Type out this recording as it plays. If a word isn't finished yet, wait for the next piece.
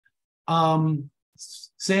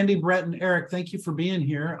Sandy, Brett, and Eric, thank you for being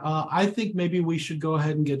here. I think maybe we should go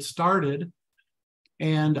ahead and get started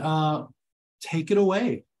and take it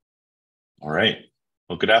away. All right.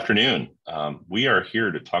 Well, good afternoon. We are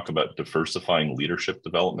here to talk about diversifying leadership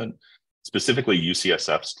development, specifically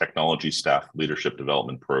UCSF's Technology Staff Leadership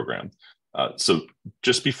Development Program. So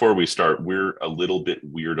just before we start, we're a little bit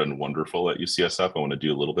weird and wonderful at UCSF. I want to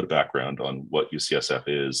do a little bit of background on what UCSF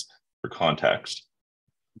is for context.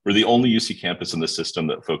 We're the only UC campus in the system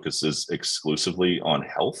that focuses exclusively on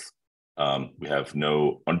health. We have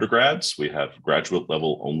no undergrads. We have graduate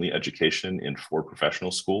level only education in 4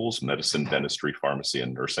 professional schools: medicine, dentistry, pharmacy,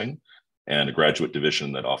 and nursing, and a graduate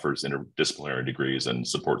division that offers interdisciplinary degrees and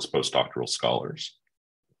supports postdoctoral scholars.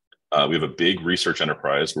 We have a big research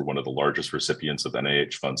enterprise. We're one of the largest recipients of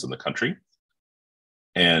NIH funds in the country.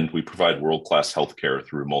 And we provide world-class healthcare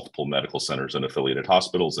through multiple medical centers and affiliated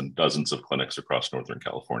hospitals and dozens of clinics across Northern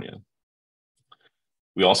California.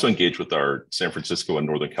 We also engage with our San Francisco and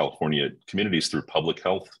Northern California communities through public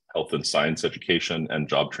health, health and science education, and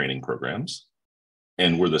job training programs.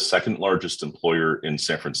 And we're the 2nd largest employer in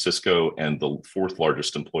San Francisco and the 4th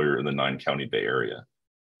largest employer in the 9-county Bay Area.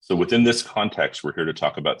 So within this context, we're here to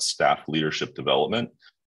talk about staff leadership development,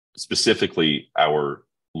 specifically our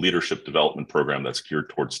leadership development program that's geared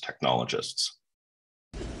towards technologists.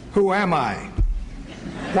 Who am I?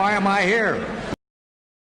 Why am I here?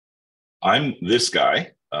 I'm this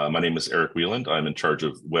guy. My name is Eric Wieland. I'm in charge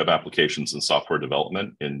of web applications and software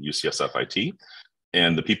development in UCSF IT.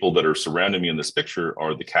 And the people that are surrounding me in this picture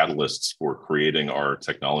are the catalysts for creating our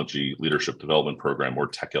technology leadership development program, or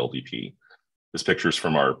Tech LDP. This picture is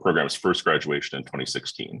from our program's first graduation in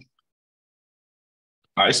 2016.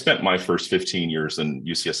 I spent my first 15 years in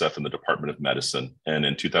UCSF in the Department of Medicine. And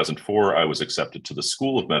in 2004, I was accepted to the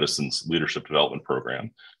School of Medicine's Leadership Development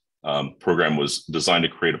Program. Program was designed to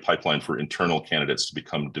create a pipeline for internal candidates to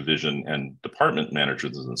become division and department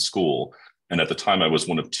managers in the school. And at the time, I was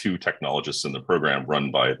one of 2 technologists in the program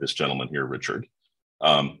run by this gentleman here, Richard.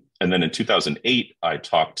 And then in 2008, I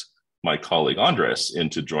talked my colleague Andres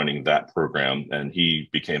into joining that program, and he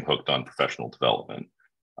became hooked on professional development.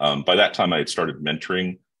 By that time, I had started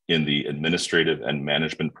mentoring in the administrative and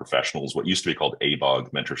management professionals, what used to be called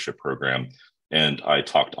ABOG mentorship program. And I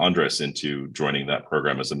talked Andres into joining that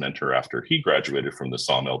program as a mentor after he graduated from the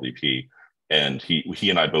SOM LDP. And he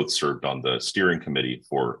and I both served on the steering committee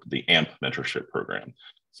for the AMP mentorship program.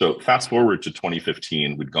 So fast forward to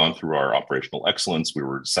 2015, we'd gone through our operational excellence. We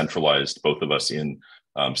were centralized, both of us in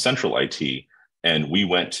central IT. And we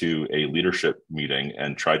went to a leadership meeting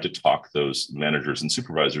and tried to talk those managers and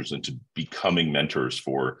supervisors into becoming mentors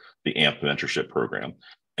for the AMP mentorship program.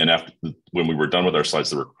 And when we were done with our slides,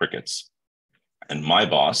 there were crickets. And my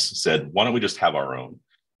boss said, why don't we just have our own?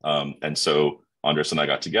 And so Andres and I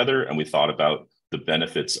got together and we thought about the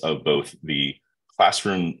benefits of both the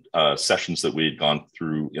classroom sessions that we had gone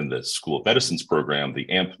through in the School of Medicine's program, the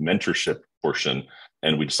AMP mentorship portion,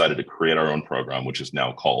 and we decided to create our own program, which is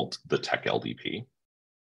now called the Tech LDP.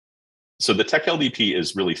 So the Tech LDP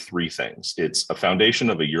is really 3 things. It's a foundation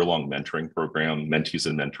of a year-long mentoring program. Mentees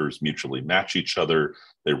and mentors mutually match each other.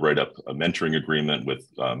 They write up a mentoring agreement with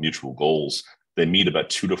mutual goals. They meet about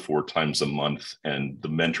 2 to 4 times a month, and the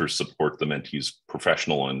mentors support the mentees'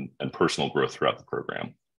 professional and personal growth throughout the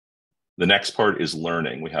program. The next part is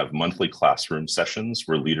learning. We have monthly classroom sessions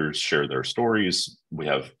where leaders share their stories. We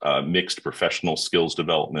have mixed professional skills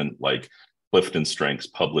development like Clifton strengths,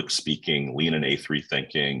 public speaking, lean and A3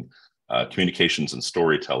 thinking, communications and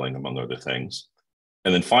storytelling, among other things.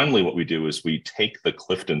 And then finally, what we do is we take the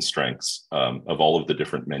Clifton strengths of all of the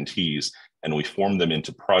different mentees and we form them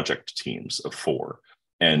into project teams of 4.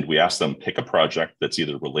 And we ask them pick a project that's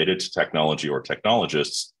either related to technology or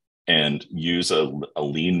technologists and use a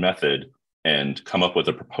lean method and come up with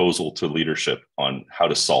a proposal to leadership on how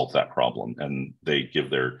to solve that problem. And they give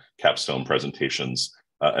their capstone presentations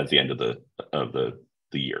at the end of the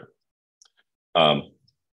year.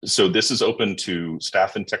 So this is open to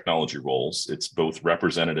staff and technology roles. It's both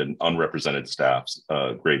represented and unrepresented staffs,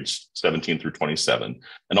 grades 17 through 27,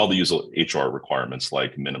 and all the usual HR requirements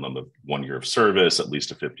like minimum of 1 year of service, at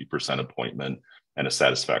least a 50% appointment, and a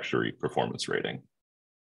satisfactory performance rating.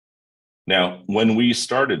 Now, when we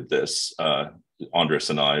started this,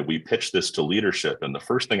 Andres and I, we pitched this to leadership. And the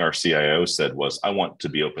first thing our CIO said was, I want to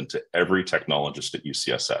be open to every technologist at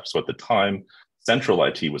UCSF. So at the time, central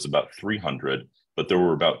IT was about 300, but there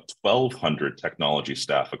were about 1,200 technology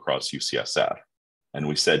staff across UCSF. And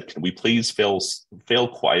we said, can we please fail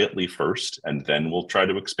quietly first, and then we'll try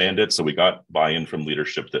to expand it? So we got buy-in from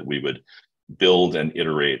leadership that we would build and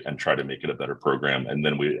iterate and try to make it a better program, and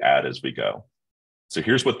then we'd add as we go. So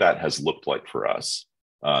here's what that has looked like for us.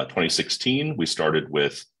 2016, we started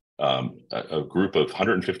with a group of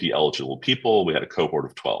 150 eligible people. We had a cohort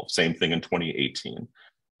of 12. Same thing in 2018.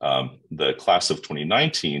 The class of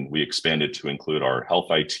 2019, we expanded to include our health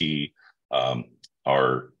IT,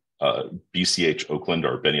 our BCH Oakland,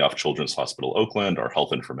 our Benioff Children's Hospital Oakland, our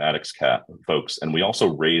health informatics folks, and we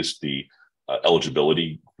also raised the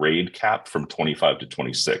eligibility grade cap from 25 to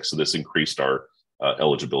 26. So this increased our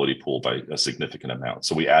eligibility pool by a significant amount.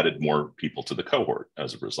 So we added more people to the cohort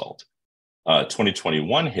as a result.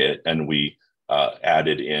 2021 hit, and we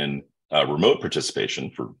added in remote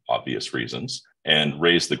participation for obvious reasons and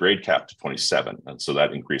raised the grade cap to 27. And so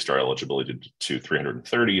that increased our eligibility to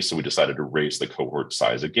 330. So we decided to raise the cohort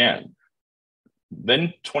size again.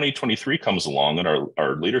 Then 2023 comes along and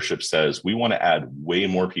our leadership says, we want to add way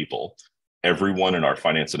more people, everyone in our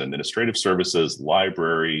finance and administrative services,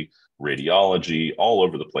 library, radiology, all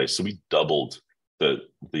over the place. So we doubled the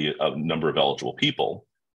number of eligible people.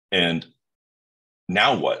 And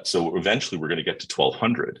now what? So eventually we're going to get to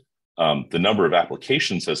 1,200. The number of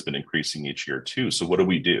applications has been increasing each year too. So what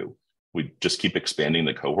do? We just keep expanding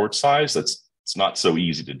the cohort size. It's not so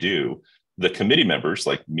easy to do. The committee members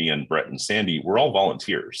like me and Brett and Sandy, we're all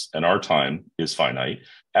volunteers and our time is finite,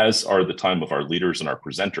 as are the time of our leaders and our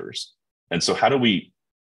presenters. And so how do we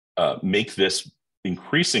make this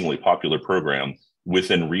increasingly popular program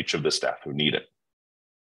within reach of the staff who need it?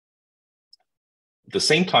 At the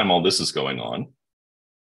same time all this is going on,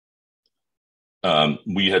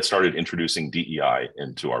 we had started introducing DEI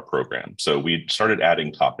into our program. So we started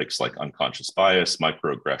adding topics like unconscious bias,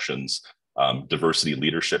 microaggressions, diversity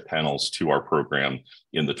leadership panels to our program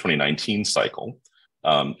in the 2019 cycle.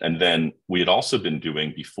 And then we had also been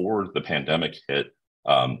doing, before the pandemic hit,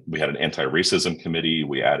 we had an anti-racism committee,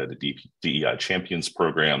 we added a DEI champions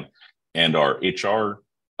program, and our HR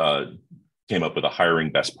came up with a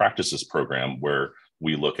hiring best practices program where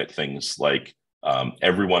we look at things like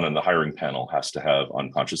everyone on the hiring panel has to have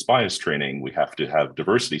unconscious bias training. We have to have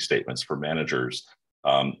diversity statements for managers.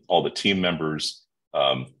 All the team members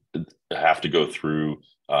have to go through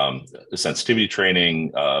sensitivity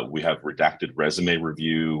training. We have redacted resume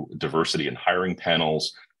review, diversity in hiring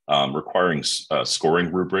panels, requiring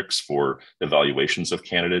scoring rubrics for evaluations of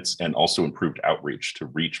candidates, and also improved outreach to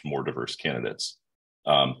reach more diverse candidates.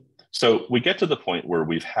 So we get to the point where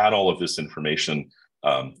we've had all of this information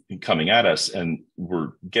coming at us, and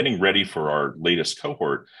we're getting ready for our latest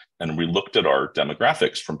cohort. And we looked at our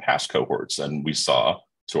demographics from past cohorts, and we saw,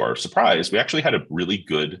 to our surprise, we actually had a really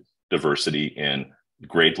good diversity in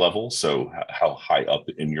grade level. So how high up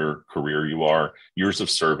in your career you are, years of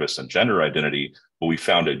service, and gender identity. But we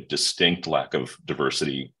found a distinct lack of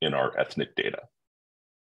diversity in our ethnic data.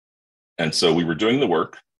 And so we were doing the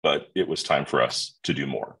work, but it was time for us to do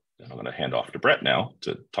more. And I'm going to hand off to Brett now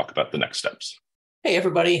to talk about the next steps. Hey,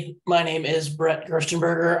 everybody. My name is Brett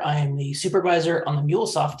Gerstenberger. I am the supervisor on the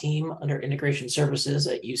MuleSoft team under integration services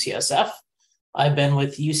at UCSF. I've been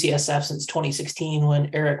with UCSF since 2016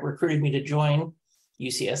 when Eric recruited me to join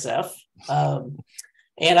UCSF.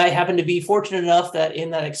 And I happen to be fortunate enough that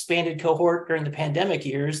in that expanded cohort during the pandemic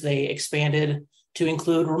years, they expanded to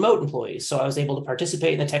include remote employees. So I was able to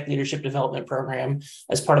participate in the tech leadership development program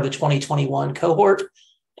as part of the 2021 cohort.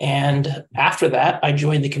 And after that, I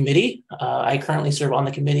joined the committee. I currently serve on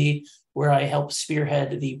the committee where I help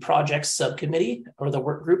spearhead the project subcommittee, or the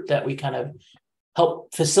work group that we kind of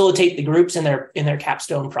help facilitate the groups in their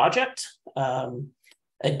capstone project.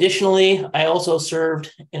 Additionally, I also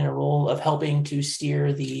served in a role of helping to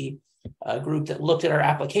steer the group that looked at our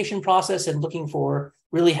application process and looking for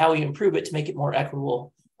really how we improve it to make it more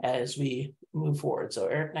equitable as we move forward. So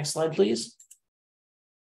Eric, next slide, please.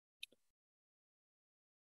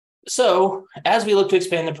 So as we look to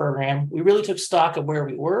expand the program, we really took stock of where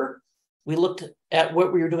we were. We looked at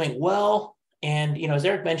what we were doing well. And, as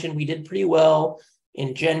Eric mentioned, we did pretty well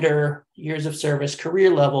in gender, years of service,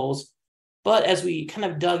 career levels. But as we kind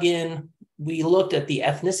of dug in, we looked at the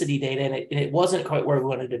ethnicity data, and it wasn't quite where we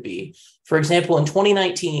wanted to be. For example, in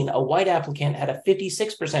 2019, a white applicant had a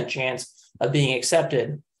 56% chance of being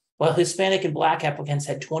accepted, while Hispanic and Black applicants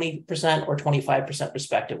had 20% or 25%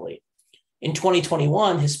 respectively. In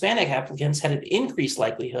 2021, Hispanic applicants had an increased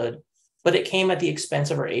likelihood, but it came at the expense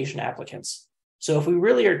of our Asian applicants. So if we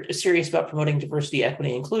really are serious about promoting diversity, equity,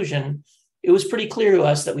 and inclusion, it was pretty clear to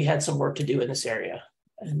us that we had some work to do in this area.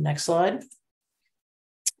 And next slide.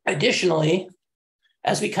 Additionally,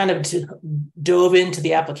 as we kind of dove into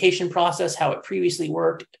the application process, how it previously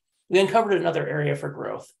worked, we uncovered another area for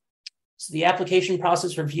growth. So the application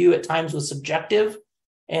process review at times was subjective,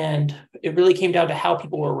 and it really came down to how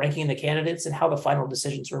people were ranking the candidates and how the final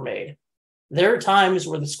decisions were made. There are times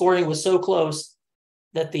where the scoring was so close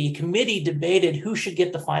that the committee debated who should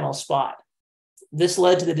get the final spot. This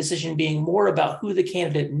led to the decision being more about who the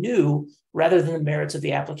candidate knew rather than the merits of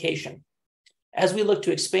the application. As we look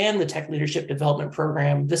to expand the tech leadership development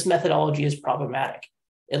program, this methodology is problematic.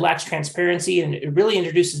 It lacks transparency and it really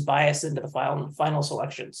introduces bias into the final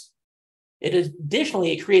selections.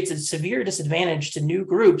 Additionally, it creates a severe disadvantage to new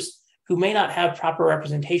groups who may not have proper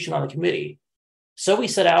representation on the committee. So we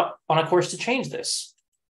set out on a course to change this.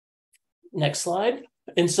 Next slide.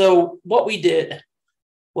 And so what we did,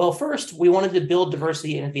 well, first, we wanted to build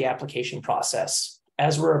diversity into the application process.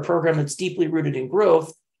 As we're a program that's deeply rooted in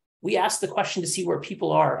growth, we asked the question to see where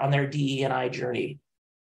people are on their DE&I journey.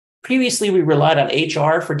 Previously, we relied on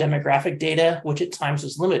HR for demographic data, which at times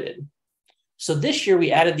was limited. So this year,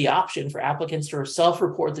 we added the option for applicants to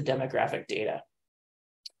self-report the demographic data.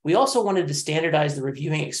 We also wanted to standardize the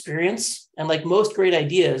reviewing experience. And like most great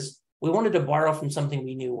ideas, we wanted to borrow from something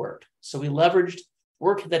we knew worked. So we leveraged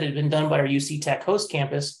work that had been done by our UC Tech host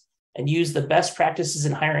campus and used the best practices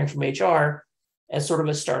in hiring from HR as sort of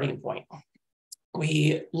a starting point.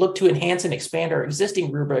 We looked to enhance and expand our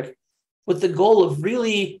existing rubric with the goal of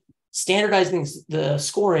really standardizing the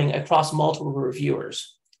scoring across multiple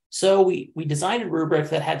reviewers. So we designed a rubric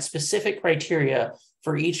that had specific criteria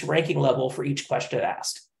for each ranking level for each question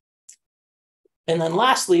asked. And then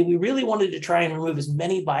lastly, we really wanted to try and remove as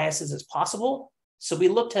many biases as possible. So we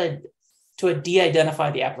looked to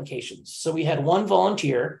de-identify the applications. So we had one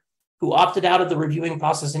volunteer who opted out of the reviewing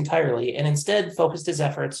process entirely and instead focused his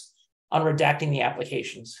efforts on redacting the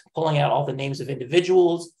applications, pulling out all the names of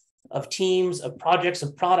individuals, of teams, of projects,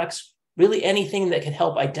 of products, really anything that could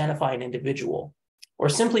help identify an individual. Or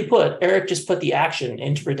simply put, Eric just put the action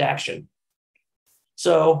into redaction.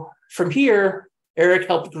 So from here, Eric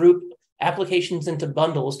helped group applications into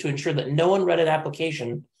bundles to ensure that no one read an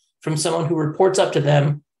application from someone who reports up to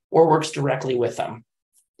them or works directly with them.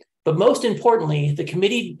 But most importantly, the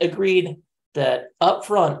committee agreed that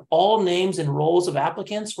upfront, all names and roles of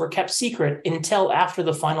applicants were kept secret until after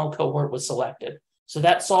the final cohort was selected. So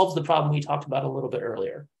that solves the problem we talked about a little bit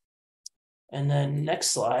earlier. And then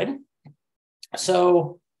next slide.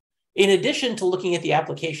 So in addition to looking at the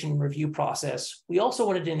application review process, we also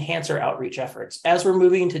wanted to enhance our outreach efforts. As we're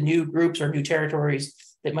moving into new groups or new territories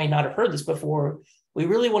that might not have heard this before, we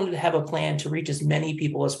really wanted to have a plan to reach as many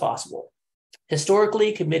people as possible.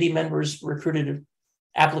 Historically, committee members recruited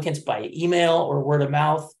applicants by email or word of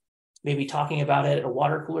mouth, maybe talking about it at a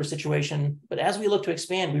water cooler situation. But as we look to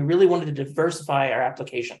expand, we really wanted to diversify our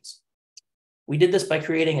applications. We did this by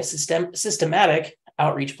creating a systematic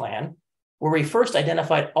outreach plan where we first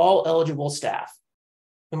identified all eligible staff.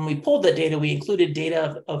 When we pulled that data, we included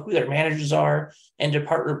data of who their managers are and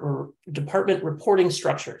department reporting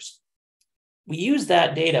structures. We used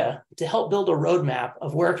that data to help build a roadmap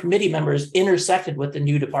of where committee members intersected with the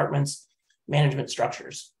new department's management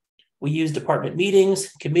structures. We used department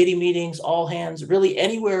meetings, committee meetings, all hands, really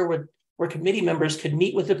anywhere where committee members could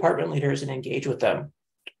meet with department leaders and engage with them.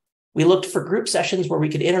 We looked for group sessions where we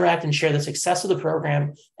could interact and share the success of the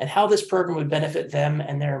program and how this program would benefit them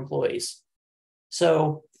and their employees.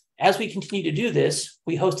 So as we continue to do this,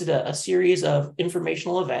 we hosted a series of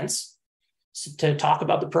informational events to talk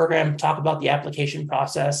about the program, talk about the application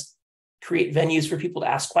process, create venues for people to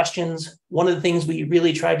ask questions. One of the things we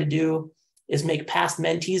really tried to do is make past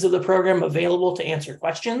mentees of the program available to answer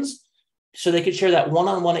questions so they could share that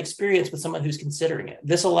one-on-one experience with someone who's considering it.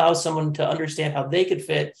 This allows someone to understand how they could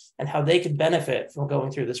fit and how they could benefit from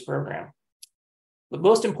going through this program. But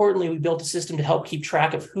most importantly, we built a system to help keep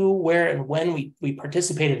track of who, where, and when we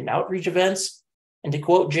participated in outreach events. And to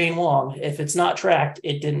quote Jane Wong, if it's not tracked,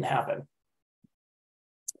 it didn't happen.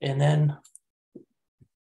 And then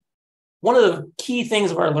one of the key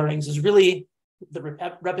things of our learnings is really the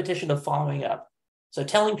repetition of following up. So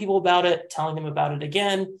telling people about it, telling them about it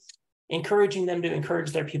again, encouraging them to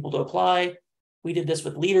encourage their people to apply. We did this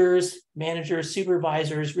with leaders, managers,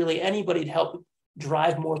 supervisors, really anybody to help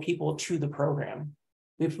drive more people to the program.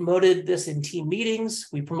 We promoted this in team meetings.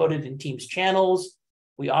 We promoted in teams channels.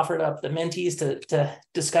 We offered up the mentees to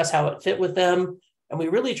discuss how it fit with them. And we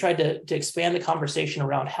really tried to expand the conversation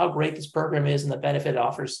around how great this program is and the benefit it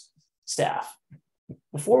offers staff.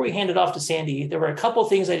 Before we hand it off to Sandy, there were a couple of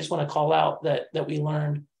things I just want to call out that we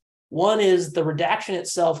learned. One is the redaction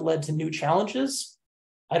itself led to new challenges.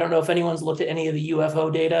 I don't know if anyone's looked at any of the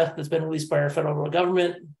UFO data that's been released by our federal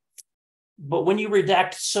government, but when you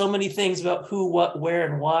redact so many things about who, what, where,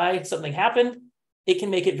 and why something happened, it can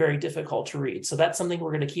make it very difficult to read. So that's something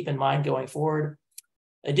we're going to keep in mind going forward.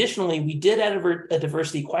 Additionally, we did add a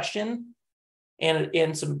diversity question and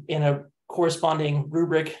a corresponding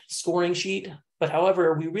rubric scoring sheet. But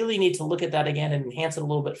however, we really need to look at that again and enhance it a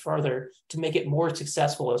little bit further to make it more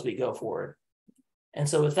successful as we go forward. And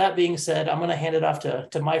so with that being said, I'm going to hand it off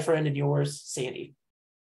to my friend and yours, Sandy.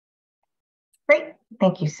 Great.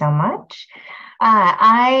 Thank you so much.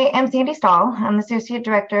 I am Sandy Stahl. I'm the Associate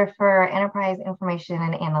Director for Enterprise Information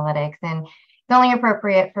and Analytics, and it's only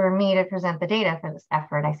appropriate for me to present the data for this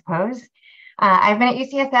effort, I suppose. I've been at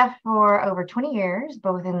UCSF for over 20 years,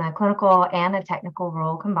 both in the clinical and a technical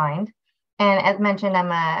role combined. And as mentioned,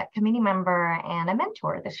 I'm a committee member and a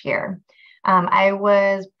mentor this year. I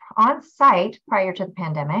was on site prior to the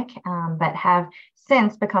pandemic, but have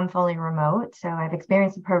since become fully remote. So I've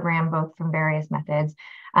experienced the program both from various methods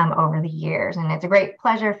over the years. And it's a great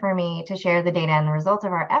pleasure for me to share the data and the results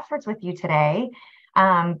of our efforts with you today.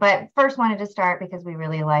 But first wanted to start because we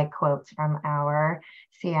really like quotes from our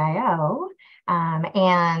CIO.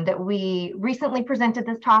 And we recently presented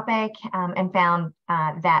this topic and found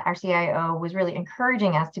that our CIO was really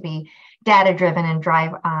encouraging us to be data-driven and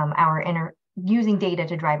drive using data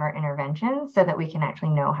to drive our interventions so that we can actually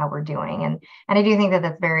know how we're doing. And I do think that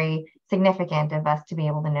that's very significant of us to be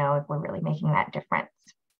able to know if we're really making that difference.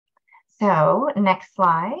 So next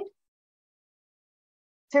slide.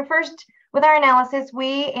 So first, with our analysis,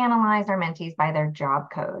 we analyzed our mentees by their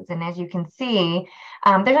job codes. And as you can see,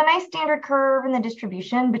 there's a nice standard curve in the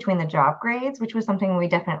distribution between the job grades, which was something we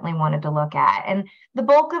definitely wanted to look at. And the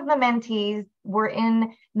bulk of the mentees were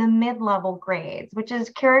in the mid-level grades, which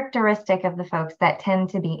is characteristic of the folks that tend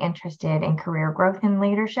to be interested in career growth and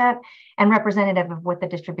leadership, and representative of what the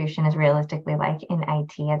distribution is realistically like in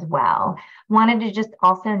IT as well. Wanted to just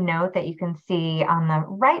also note that you can see on the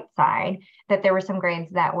right side that there were some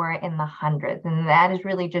grades that were in the hundreds, and that is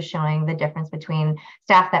really just showing the difference between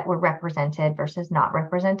staff that were represented versus not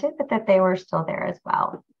represented, but that they were still there as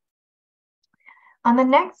well. On the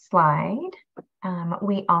next slide,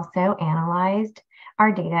 we also analyzed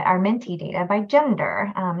our data, our mentee data by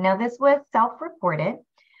gender. Now this was self-reported,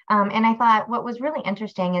 and I thought what was really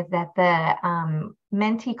interesting is that the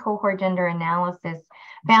mentee cohort gender analysis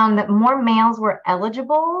found that more males were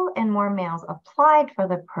eligible and more males applied for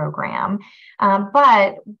the program,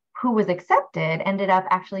 but who was accepted ended up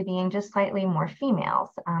actually being just slightly more females.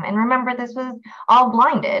 And remember, this was all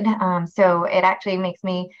blinded. So it actually makes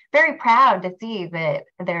me very proud to see that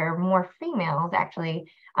there are more females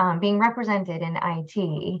actually being represented in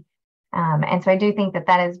IT. And so I do think that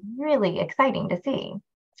that is really exciting to see.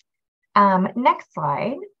 Next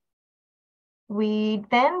slide. We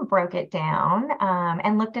then broke it down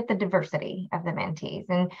and looked at the diversity of the mentees.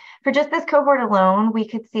 And for just this cohort alone, we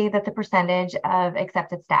could see that the percentage of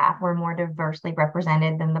accepted staff were more diversely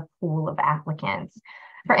represented than the pool of applicants.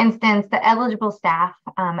 For instance, the eligible staff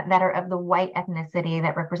that are of the white ethnicity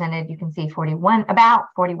that represented, you can see about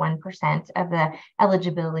 41% of the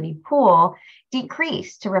eligibility pool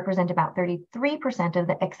decreased to represent about 33% of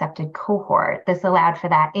the accepted cohort. This allowed for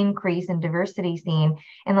that increase in diversity seen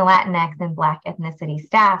in the Latinx and Black ethnicity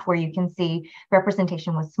staff, where you can see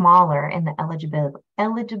representation was smaller in the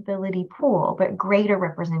eligibility pool, but greater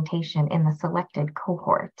representation in the selected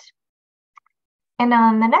cohort. And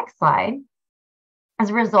on the next slide, as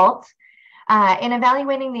a result, in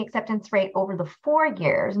evaluating the acceptance rate over the 4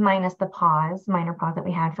 years, minus the minor pause that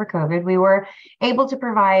we had for COVID, we were able to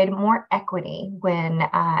provide more equity when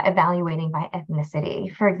evaluating by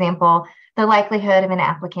ethnicity. For example, the likelihood of an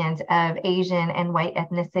applicant of Asian and white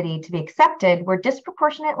ethnicity to be accepted were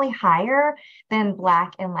disproportionately higher than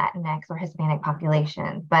Black and Latinx or Hispanic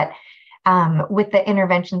populations. But with the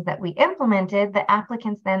interventions that we implemented, the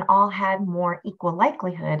applicants then all had more equal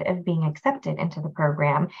likelihood of being accepted into the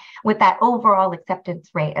program, with that overall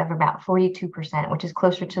acceptance rate of about 42%, which is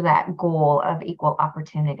closer to that goal of equal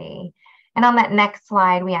opportunity. And on that next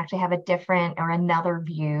slide, we actually have a different or another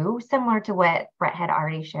view, similar to what Brett had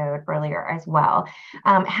already showed earlier as well,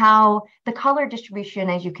 how the color distribution,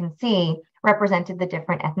 as you can see, represented the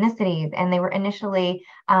different ethnicities, and they were initially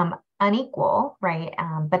unequal, right?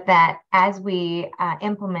 But that as we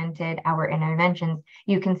implemented our interventions,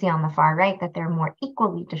 you can see on the far right that they're more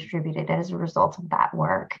equally distributed as a result of that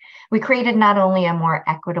work. We created not only a more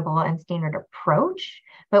equitable and standard approach,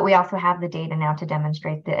 but we also have the data now to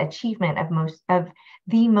demonstrate the achievement of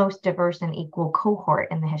the most diverse and equal cohort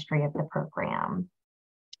in the history of the program.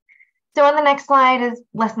 So on the next slide is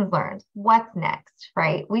lessons learned. What's next,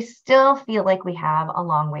 right? We still feel like we have a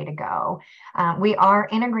long way to go. We are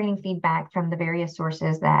integrating feedback from the various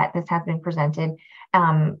sources that this has been presented,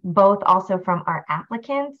 both also from our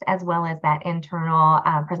applicants as well as that internal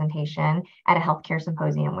presentation at a healthcare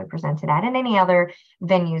symposium we presented at, and any other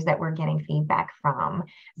venues that we're getting feedback from.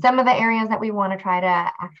 Some of the areas that we want to try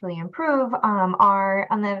to actually improve are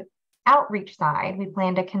on the outreach side. We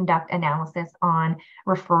plan to conduct analysis on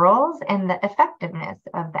referrals and the effectiveness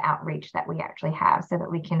of the outreach that we actually have so that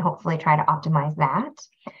we can hopefully try to optimize that.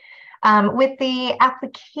 With the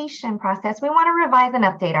application process, we want to revise and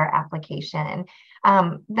update our application.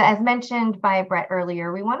 As mentioned by Brett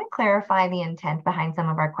earlier, we want to clarify the intent behind some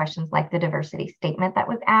of our questions, like the diversity statement that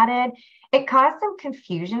was added. It caused some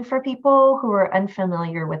confusion for people who are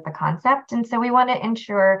unfamiliar with the concept. And so we want to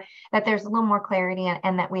ensure that there's a little more clarity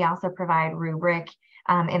and that we also provide rubric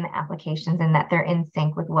in the applications and that they're in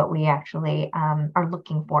sync with what we actually are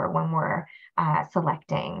looking for when we're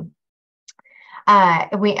selecting.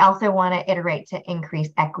 We also want to iterate to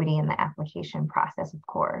increase equity in the application process, of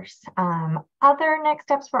course. Other next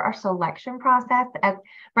steps for our selection process, as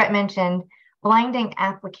Brett mentioned, blinding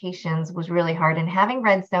applications was really hard. And having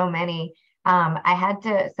read so many, I had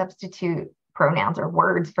to substitute pronouns or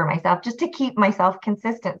words for myself just to keep myself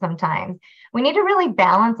consistent sometimes. We need to really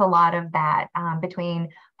balance a lot of that between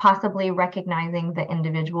possibly recognizing the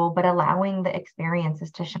individual, but allowing the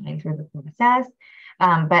experiences to shine through the process.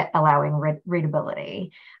 But allowing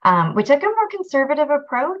readability. We took a more conservative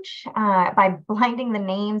approach by blinding the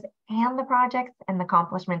names and the projects and the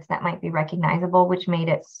accomplishments that might be recognizable, which made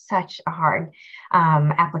it such a hard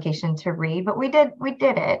application to read. But we did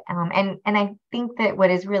it. And I think that what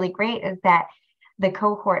is really great is that the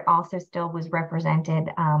cohort also still was represented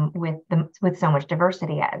with so much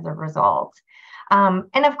diversity as a result.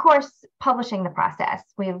 And of course, publishing the process.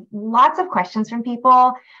 We have lots of questions from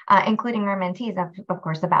people, including our mentees, of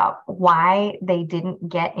course, about why they didn't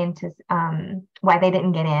get in.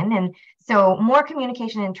 And so more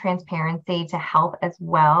communication and transparency to help as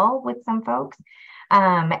well with some folks.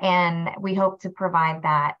 And we hope to provide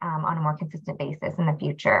that on a more consistent basis in the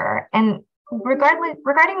future. And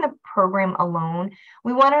regarding the program alone,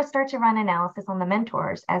 we want to start to run analysis on the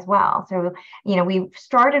mentors as well. So, we've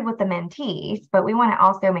started with the mentees, but we want to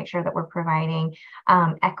also make sure that we're providing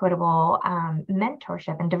equitable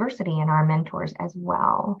mentorship and diversity in our mentors as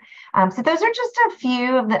well. So those are just a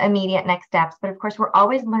few of the immediate next steps. But of course, we're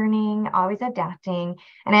always learning, always adapting.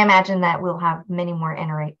 And I imagine that we'll have many more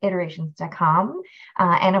iterations to come.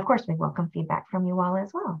 And of course, we welcome feedback from you all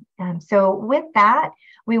as well. So with that,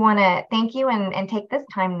 we want to thank you and take this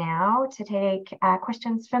time now to take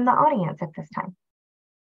questions from the audience at this time.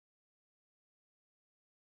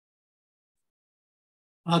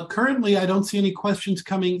 Currently, I don't see any questions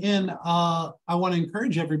coming in. I want to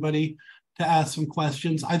encourage everybody to ask some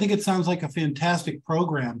questions. I think it sounds like a fantastic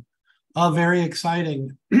program, very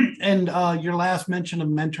exciting. And your last mention of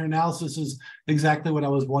mentor analysis is exactly what I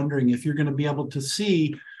was wondering, if you're going to be able to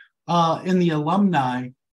see in the alumni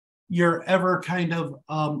you're ever kind of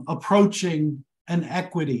approaching an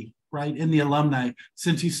equity, right, in the alumni,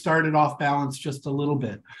 since you started off balanced just a little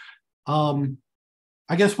bit.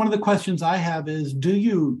 I guess one of the questions I have is, do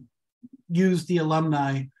you use the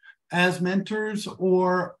alumni as mentors,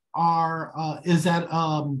 or is that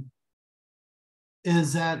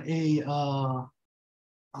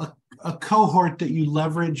a cohort that you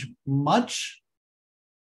leverage much?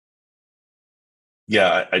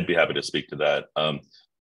 Yeah, I'd be happy to speak to that.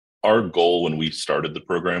 Our goal when we started the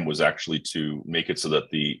program was actually to make it so that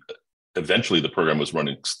eventually the program was run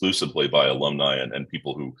exclusively by alumni and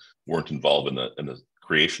people who weren't involved in the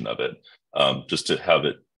creation of it, just to have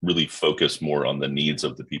it really focus more on the needs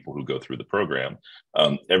of the people who go through the program.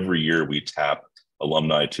 Every year we tap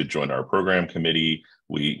alumni to join our program committee.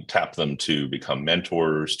 We tap them to become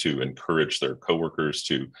mentors, to encourage their coworkers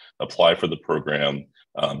to apply for the program,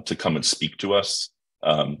 to come and speak to us.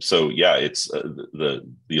 So yeah, it's the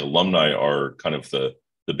alumni are kind of the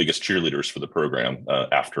biggest cheerleaders for the program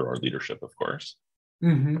after our leadership, of course.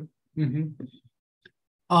 Mm-hmm. Mm-hmm.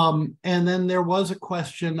 And then there was a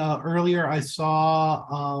question earlier I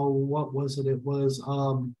saw, what was it? It was,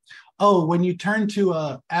 when you turn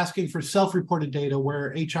to asking for self-reported data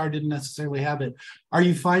where HR didn't necessarily have it, are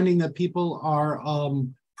you finding that people are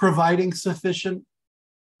providing sufficient,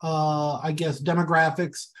 I guess,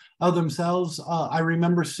 demographics of themselves? I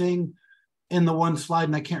remember seeing in the one slide,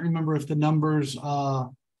 and I can't remember if the numbers,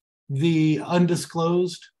 the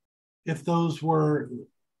undisclosed, if those were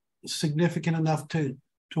significant enough to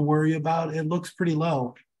worry about. It looks pretty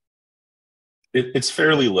low. It's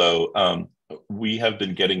fairly low. We have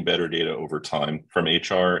been getting better data over time from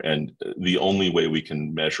HR, and the only way we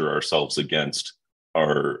can measure ourselves against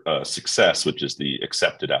our success, which is the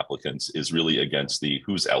accepted applicants, is really against the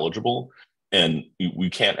who's eligible. And we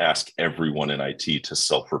can't ask everyone in IT to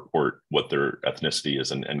self-report what their ethnicity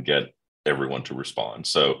is and get everyone to respond.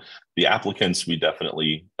 So the applicants, we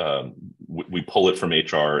definitely, we pull it from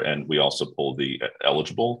HR, and we also pull the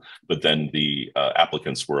eligible, but then the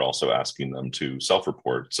applicants, we're also asking them to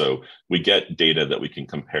self-report. So we get data that we can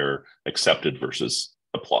compare accepted versus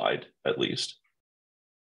applied, at least.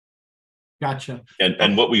 Gotcha.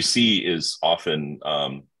 And what we see is often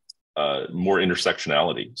more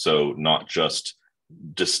intersectionality. So not just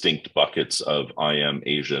distinct buckets of I am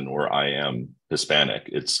Asian or I am Hispanic.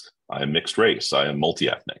 It's I am mixed race. I am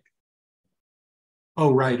multi-ethnic.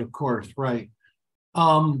 Oh, right. Of course. Right.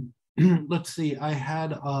 Let's see. I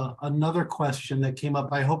had another question that came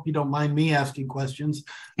up. I hope you don't mind me asking questions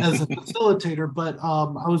as a facilitator, but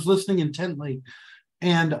I was listening intently.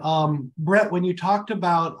 And Brett, when you talked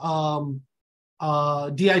about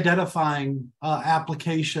de-identifying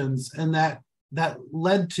applications, and that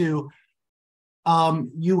led to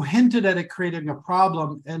you hinted at it creating a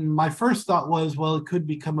problem, and my first thought was, well, it could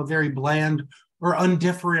become a very bland or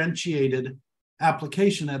undifferentiated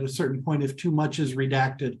application at a certain point if too much is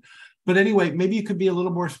redacted. But anyway, maybe you could be a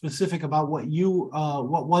little more specific about what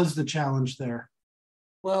was the challenge there.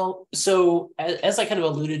 Well, so as I kind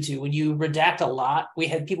of alluded to, when you redact a lot, we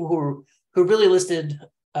had people who really listed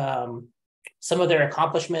some of their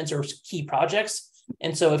accomplishments or key projects.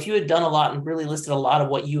 And so if you had done a lot and really listed a lot of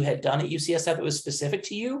what you had done at UCSF that was specific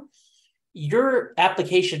to you, your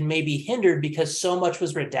application may be hindered because so much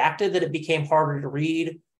was redacted that it became harder to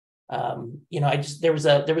read. There was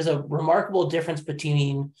a remarkable difference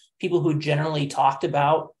between people who generally talked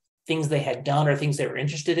about things they had done or things they were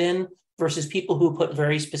interested in versus people who put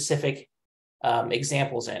very specific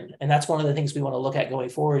examples in. And that's one of the things we want to look at going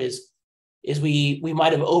forward is we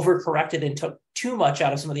might have overcorrected and took too much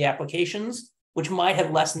out of some of the applications, which might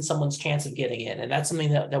have lessened someone's chance of getting in. And that's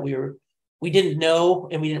something that we didn't know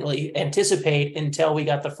and we didn't really anticipate until we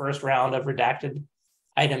got the first round of redacted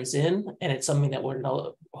items in. And it's something that we're going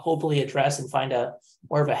to hopefully address and find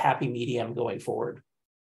more of a happy medium going forward.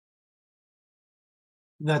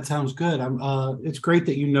 That sounds good. It's great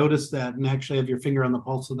that you noticed that and actually have your finger on the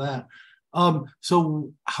pulse of that.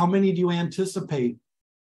 So how many do you anticipate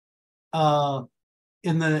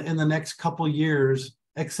in the next couple years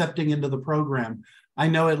accepting into the program? I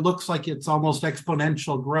know it looks like it's almost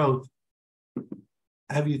exponential growth.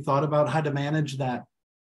 Have you thought about how to manage that?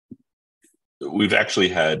 We've actually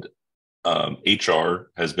had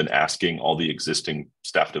HR has been asking all the existing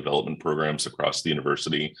staff development programs across the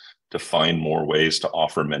university to find more ways to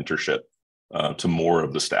offer mentorship to more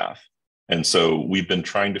of the staff. And so we've been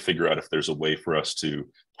trying to figure out if there's a way for us to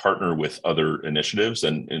partner with other initiatives.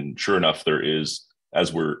 And sure enough, there is,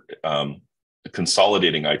 as we're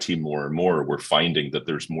consolidating IT more and more, we're finding that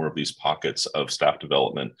there's more of these pockets of staff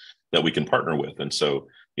development that we can partner with. And so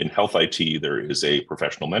in health IT, there is a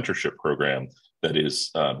professional mentorship program that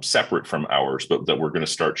is separate from ours, but that we're going to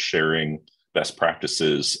start sharing best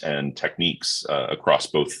practices and techniques across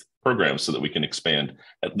both programs so that we can expand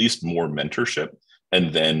at least more mentorship,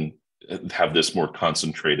 and then have this more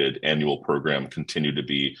concentrated annual program continue to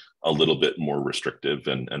be a little bit more restrictive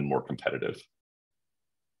and more competitive.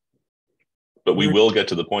 But we will get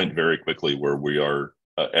to the point very quickly where we are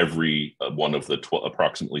every one of the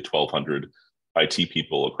approximately 1,200 IT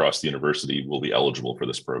people across the university will be eligible for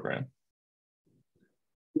this program.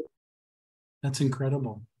 That's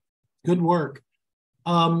incredible. Good work.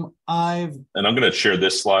 And I'm going to share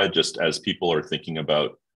this slide just as people are thinking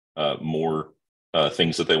about more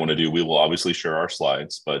things that they want to do. We will obviously share our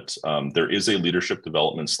slides, but there is a leadership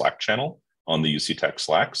development Slack channel on the UC Tech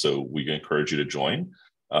Slack, so we encourage you to join.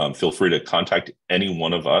 Feel free to contact any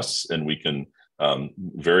one of us, and we can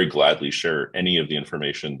very gladly share any of the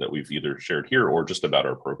information that we've either shared here or just about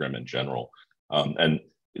our program in general. And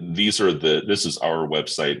this is our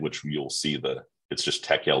website, which you'll see it's just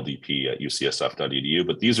techldp@ucsf.edu,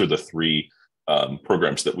 but these are the three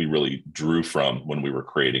programs that we really drew from when we were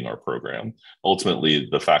creating our program. Ultimately,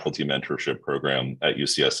 the faculty mentorship program at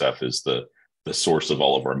UCSF is the source of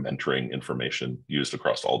all of our mentoring information used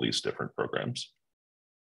across all these different programs.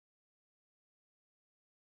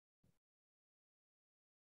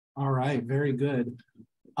 All right, very good.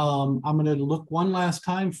 I'm going to look one last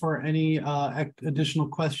time for any additional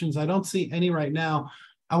questions. I don't see any right now.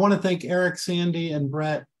 I want to thank Eric, Sandy, and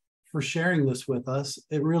Brett for sharing this with us.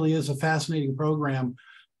 It really is a fascinating program.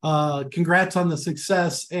 Congrats on the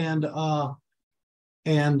success, and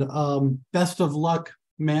best of luck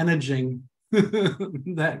managing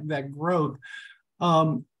that growth.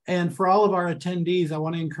 And for all of our attendees, I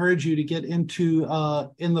want to encourage you to get into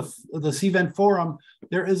in the CVent forum.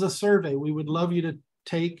 There is a survey we would love you to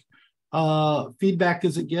take. Feedback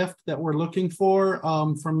is a gift that we're looking for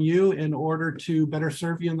from you in order to better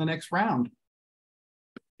serve you in the next round.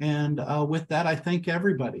 And with that, I thank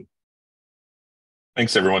everybody.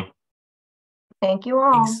 Thanks, everyone. Thank you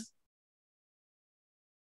all. Thanks.